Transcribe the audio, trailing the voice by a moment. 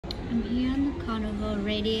I'm here on the Carnival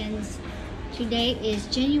Radiance. Today is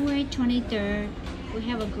January 23rd. We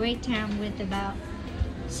have a great time with about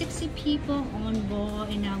 60 people on board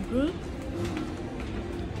in our group.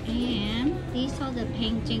 And these are the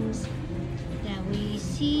paintings that we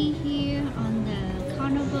see here on the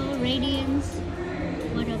Carnival Radiance.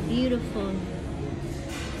 What a beautiful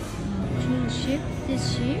cruise ship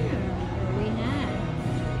this year we had.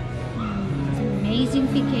 It's an amazing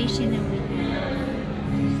vacation that we had.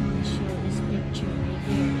 I just want to show this picture right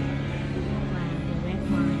here. Wow, the red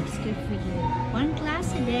wine is good for you. One glass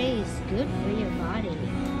a day is good for your body.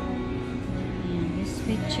 And this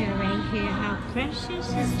picture right here, how precious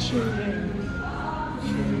is children.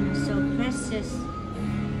 Children are so precious.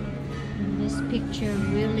 And this picture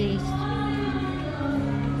really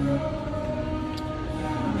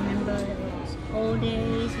remember those old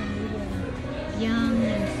days when we were young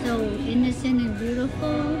and so innocent and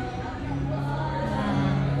beautiful.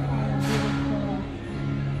 Beautiful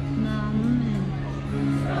mom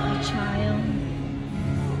and a child.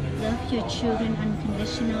 Love your children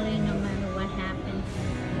unconditionally no matter what happens.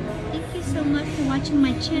 Thank you so much for watching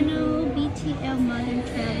my channel, BTL Modern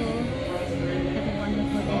Travel.